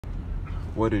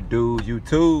What it do,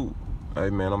 YouTube? Hey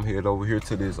man, I'm headed over here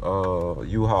to this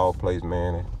U-Haul place,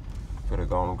 man. Better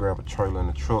go and grab a trailer in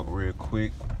the truck real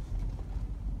quick.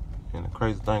 And the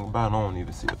crazy thing about it, I don't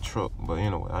even see a truck. But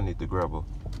anyway, I need to grab a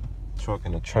truck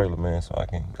and a trailer, man, so I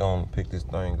can go and pick this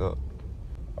thing up.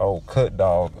 Oh, cut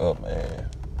dog up, man.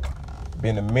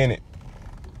 Been a minute.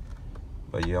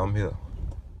 But yeah, I'm here.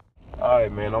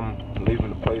 Alright, man, I'm leaving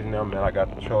the place now, man. I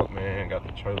got the truck, man. Got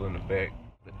the trailer in the back.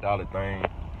 The dolly thing.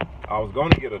 I was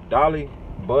gonna get a dolly,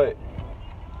 but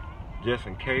just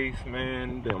in case,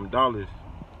 man, them dollies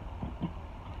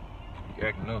be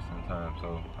acting up sometimes.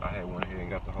 So I had went ahead and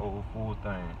got the whole full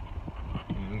thing.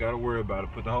 You ain't gotta worry about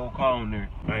it. Put the whole car on there.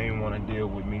 I ain't wanna deal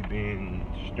with me being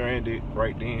stranded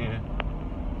right then.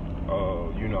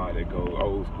 You know how that go,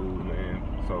 old school, man.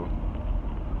 So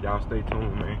y'all stay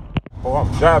tuned, man. Boy,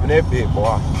 I'm driving that bit,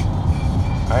 boy.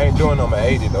 I ain't doing number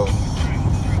 80 though.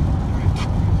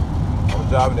 I'm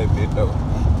driving that bit though.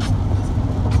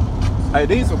 Hey,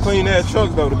 these some clean ass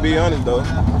trucks though, to be honest though.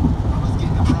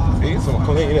 These some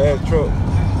clean ass trucks.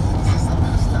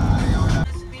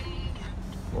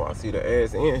 Well, I see the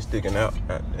ass end sticking out.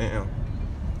 God damn.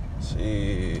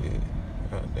 Shit.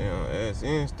 God damn, ass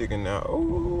end sticking out.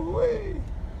 Oh, wait.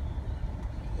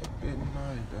 That bit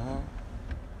nice, dog.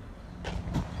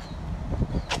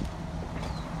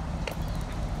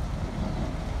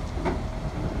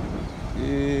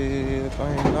 Yeah, that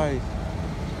thing nice.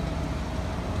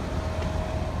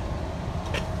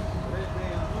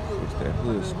 What's that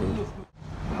hood screw?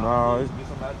 Nah, it's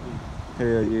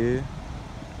hell yeah.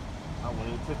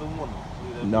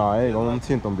 Nah, I ain't gonna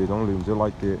tint them bitch. Don't leave them just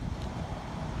like that.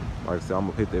 Like I said, I'm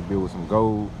gonna hit that bitch with some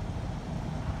gold.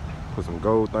 Put some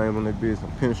gold things on that bitch,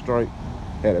 some pinstripe.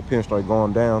 Had that pinstripe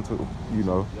going down to, you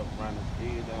know.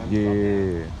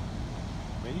 Yeah.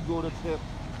 Man, you go to that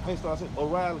paint store, I said,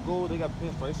 O'Reilly Gold, they got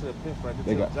pinstripe. They said pinstripe.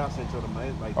 They got Johnson to them, man.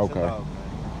 It's like $10, man.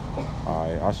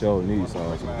 Alright, I sure need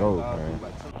some gold, man.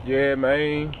 Yeah,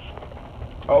 man.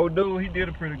 Old dude, he did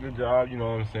a pretty good job, you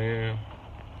know what I'm saying?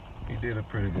 He did a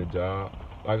pretty good job.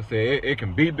 Like I said, it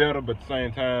can be better, but at the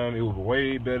same time, it was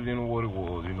way better than what it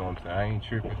was, you know what I'm saying? I ain't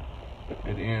tripping.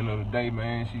 At the end of the day,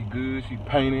 man, she good, she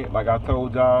painted, like I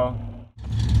told y'all.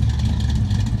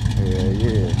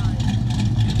 Yeah.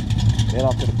 Then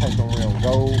I'm finna paint some real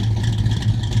gold.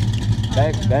 They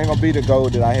ain't gonna be the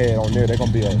gold that I had on there. They're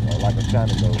gonna be like a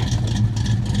shiny gold.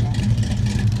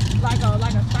 Like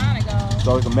a shiny gold.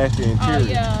 So it can match the interior. Oh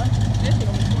yeah, this is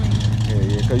gonna be clean.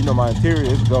 Yeah, cause you know my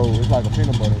interior is gold. It's like a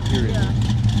peanut butter interior.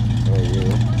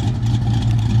 Yeah.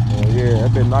 Yeah,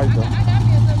 that been nice though. I got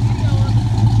me a little video of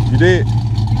it. You did?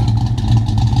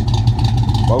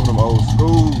 Both of them old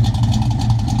school.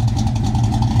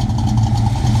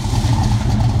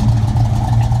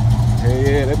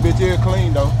 Yeah, that bitch is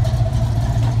clean though.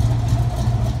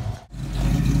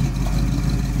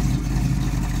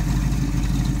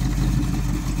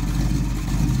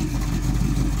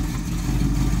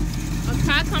 A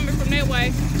car coming from that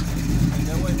way.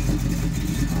 That way.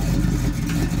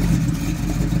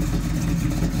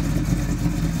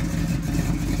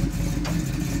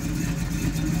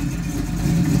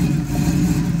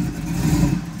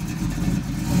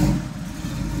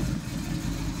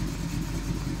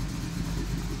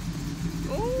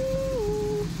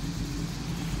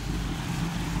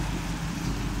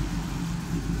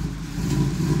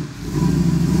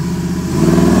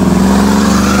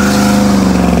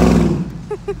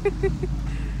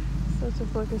 Such a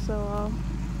fucking show off.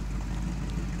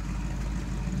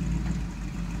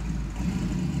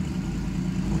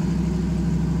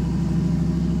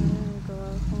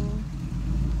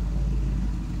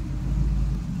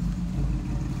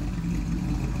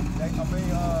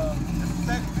 It's a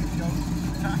second video.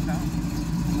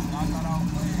 I thought I was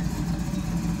playing.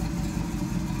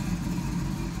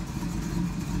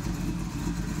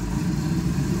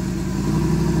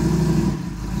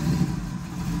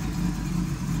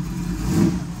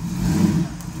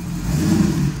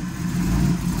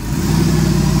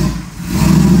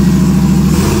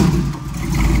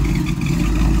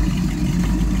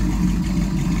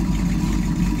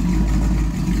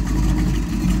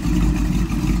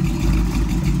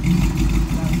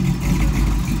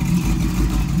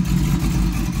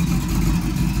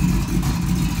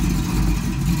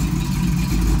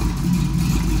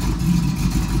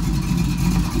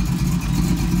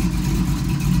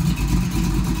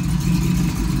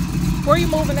 Where you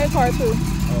moving that car to?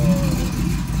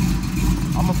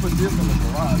 I'm gonna put this in the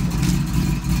garage.